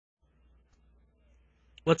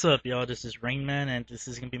What's up, y'all? This is Rainman, and this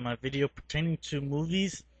is gonna be my video pertaining to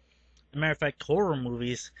movies. As a matter of fact, horror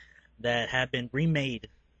movies that have been remade.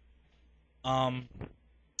 Um,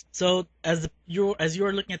 as you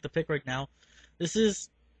are looking at the pic right now, this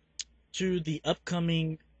is to the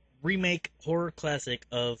upcoming remake horror classic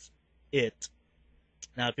of It.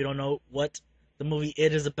 Now, if you don't know what the movie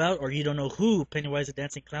It is about, or you don't know who Pennywise the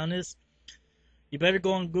Dancing Clown is, you better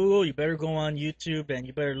go on Google, you better go on YouTube, and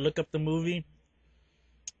you better look up the movie.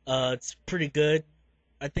 It's pretty good.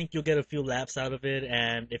 I think you'll get a few laughs out of it.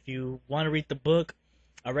 And if you want to read the book,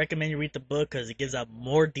 I recommend you read the book because it gives out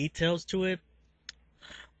more details to it.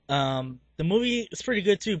 The movie is pretty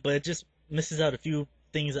good too, but it just misses out a few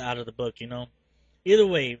things out of the book. Either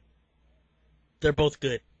way, they're both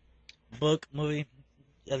good. Book, movie,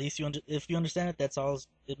 at least if you understand it, that's all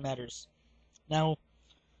it matters. Now,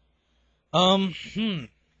 um, hmm.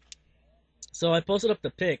 So I posted up the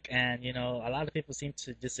pic, and a lot of people seem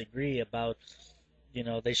to disagree about,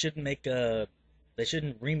 they shouldn't they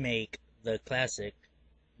shouldn't remake the classic,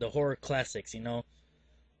 the horror classics,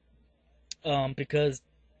 because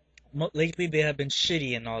lately they have been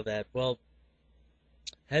shitty and all that. Well,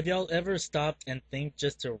 have y'all ever stopped and think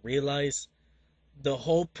just to realize the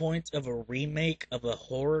whole point of a remake of a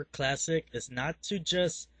horror classic is not to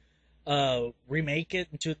just remake it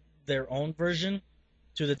into their own version,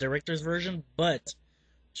 to the director's version, but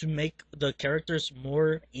to make the characters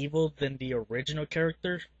more evil than the original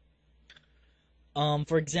character.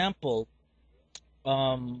 For example,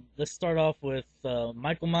 let's start off with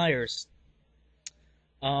Michael Myers.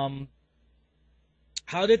 Um,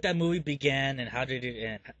 how did that movie begin and how did it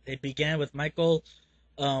end? It began with Michael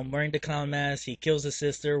wearing the clown mask. He kills his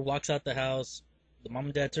sister, walks out the house. The mom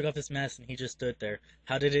and dad took off his mask and he just stood there.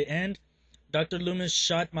 How did it end? Dr. Loomis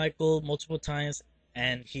shot Michael multiple times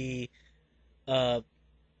and he uh,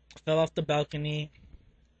 fell off the balcony.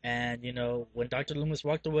 And when Dr. Loomis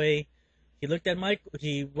walked away, he looked at Mike.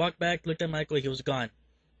 He walked back, looked at Michael. He was gone.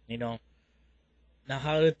 You know. Now,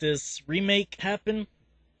 how did this remake happen?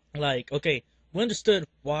 Like, okay, we understood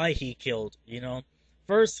why he killed.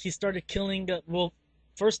 First he started killing. Well,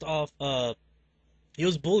 first off, he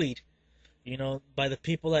was bullied. By the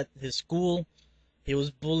people at his school. He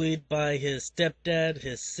was bullied by his stepdad,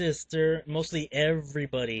 his sister, mostly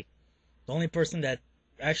everybody. The only person that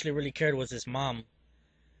actually really cared was his mom.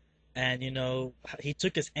 And he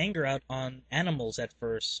took his anger out on animals at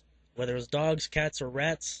first, whether it was dogs, cats, or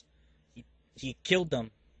rats. He killed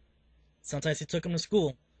them. Sometimes he took them to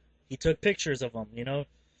school. He took pictures of them.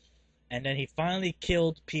 And then he finally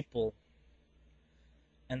killed people.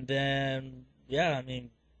 And then, yeah, I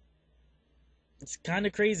mean, it's kind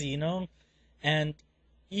of crazy. And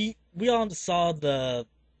we all saw the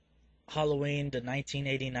Halloween, the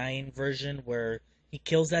 1989 version where he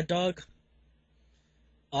kills that dog.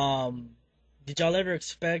 Um, did y'all ever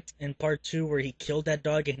expect in part two where he killed that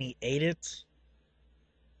dog and he ate it?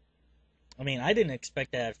 I mean, I didn't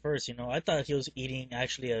expect that at first. I thought he was eating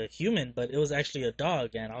actually a human, but it was actually a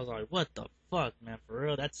dog, and I was like, what the fuck, man, for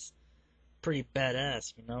real? That's pretty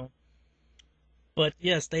badass. But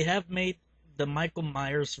yes, they have made the Michael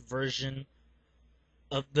Myers version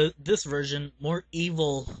of this version more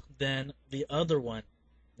evil than the other one.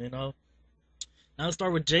 You know. Now let's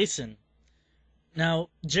start with Jason. Now,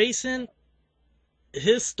 Jason,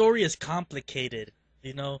 his story is complicated.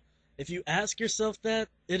 You know, if you ask yourself that,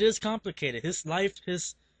 it is complicated. His life,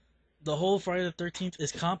 the whole Friday the 13th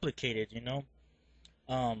is complicated.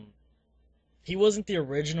 Um, he wasn't the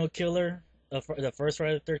original killer of the first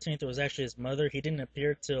Friday the 13th. It was actually his mother. He didn't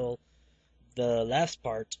appear till the last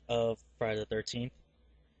part of Friday the 13th,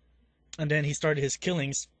 and then he started his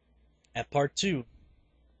killings at part two.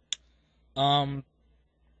 Um,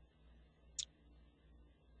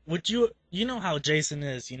 would you know how Jason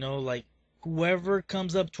is? Like whoever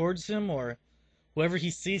comes up towards him or whoever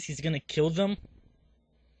he sees, he's gonna kill them.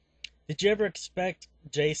 Did you ever expect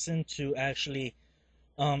Jason to actually,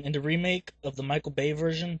 in the remake of the Michael Bay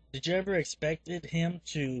version, did you ever expected him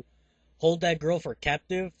to hold that girl for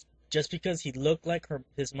captive just because he looked like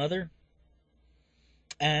his mother?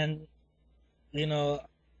 And you know,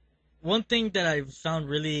 one thing that I found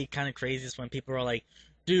really kind of crazy is when people are like,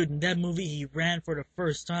 "Dude, in that movie he ran for the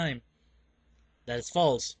first time." That is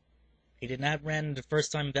false. He did not ran the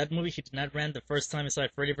first time in that movie. He did not ran the first time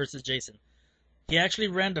inside Freddy vs. Jason. He actually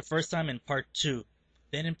ran the first time in part 2,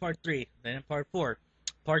 then in part 3, then in part 4.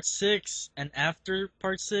 Part 6, and after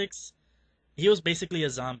part 6, he was basically a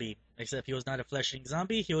zombie, except he was not a fleshing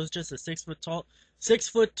zombie. He was just a 6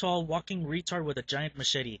 foot tall walking retard with a giant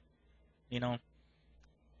machete, you know.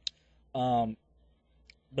 Um,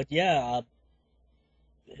 but yeah,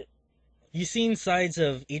 you've seen sides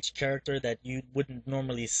of each character that you wouldn't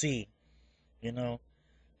normally see, you know.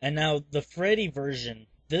 And now the Freddy version,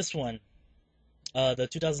 this one, the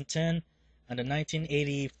 2010 and the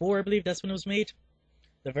 1984, I believe that's when it was made,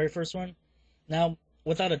 the very first one. Now,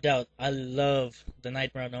 without a doubt, I love the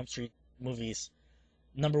Nightmare on Elm Street movies.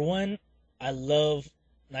 Number one, I love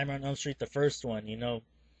Nightmare on Elm Street, the first one.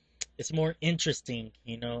 It's more interesting,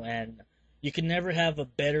 and you can never have a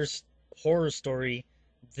better horror story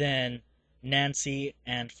than Nancy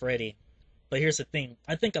and Freddy. But here's the thing: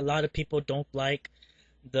 I think a lot of people don't like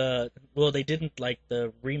they didn't like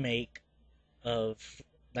the remake of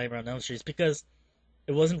Nightmare on Elm Street because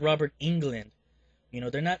it wasn't Robert Englund.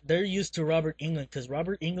 They're used to Robert Englund because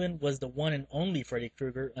Robert Englund was the one and only Freddy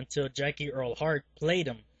Krueger until Jackie Earl Hart played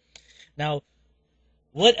him. Now,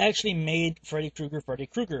 what actually made Freddy Krueger Freddy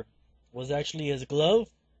Krueger? Was it actually his glove?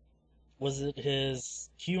 Was it his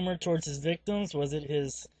humor towards his victims? Was it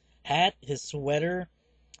his hat, his sweater,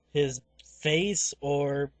 his face,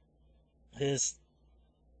 his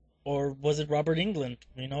or was it Robert Englund?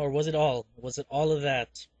 Or was it all? Was it all of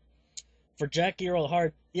that? For Jackie Earl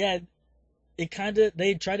Hart, yeah, they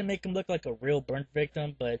tried to make him look like a real burnt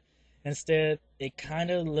victim, but instead it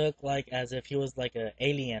kind of looked like as if he was like an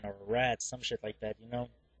alien or a rat, some shit like that.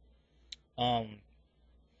 Um,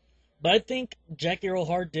 but I think Jackie Earl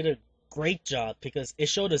Hart did a great job because it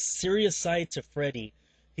showed a serious side to Freddy.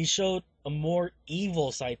 He showed a more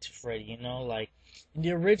evil side to Freddy. Like in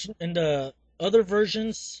the other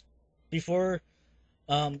versions before,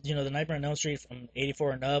 the Nightmare on Elm Street from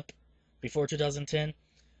 '84 and up, before 2010,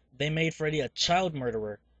 they made Freddy a child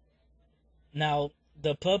murderer. Now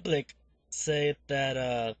the public said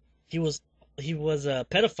that he was a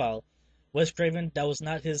pedophile. Wes Craven, that was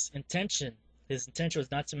not his intention. His intention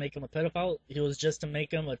was not to make him a pedophile. It was just to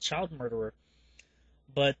make him a child murderer.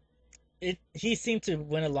 But he seemed to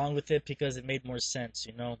went along with it because it made more sense.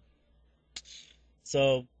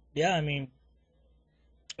 So yeah, I mean,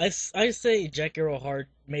 I say Jack Earl Hart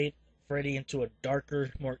made Freddy into a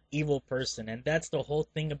darker, more evil person, and that's the whole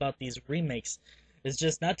thing about these remakes. Is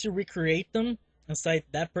just not to recreate them inside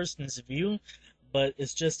that person's view, but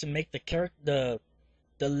it's just to make the character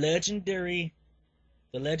the legendary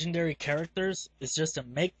the legendary characters is just to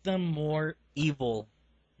make them more evil,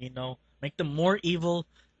 make them more evil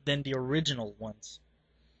than the original ones.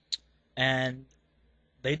 And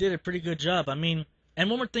they did a pretty good job. I mean, and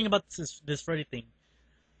one more thing about this Freddy thing.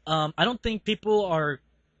 I don't think people are,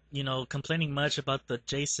 complaining much about the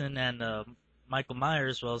Jason and Michael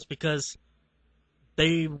Myers. Well, it's because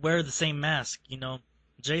they wear the same mask.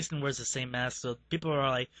 Jason wears the same mask, so people are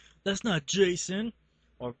like, "That's not Jason."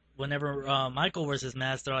 Or whenever Michael wears his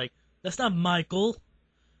mask, they're like, "That's not Michael."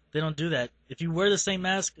 They don't do that. If you wear the same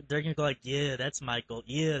mask, they're gonna go like, "Yeah, that's Michael.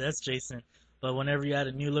 Yeah, that's Jason." But whenever you add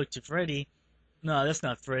a new look to Freddy, no, that's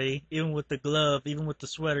not Freddy. Even with the glove, even with the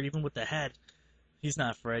sweater, even with the hat, he's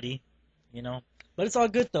not Freddy. But it's all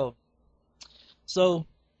good though. So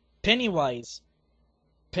Pennywise,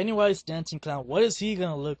 Pennywise dancing clown. What is he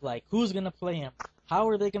gonna look like? Who's gonna play him? How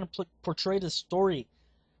are they gonna portray the story?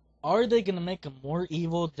 Are they gonna make him more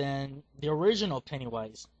evil than the original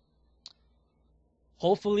Pennywise?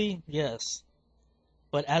 Hopefully, yes.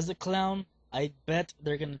 But as a clown, I bet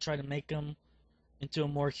they're gonna try to make him into a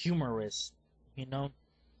more humorous. You know,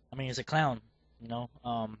 I mean, he's a clown. You know.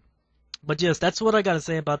 But yes, that's what I gotta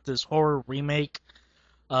say about this horror remake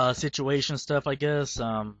situation stuff. I guess.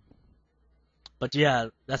 But yeah,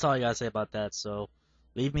 that's all I gotta say about that. So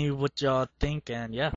leave me what y'all think, and yeah.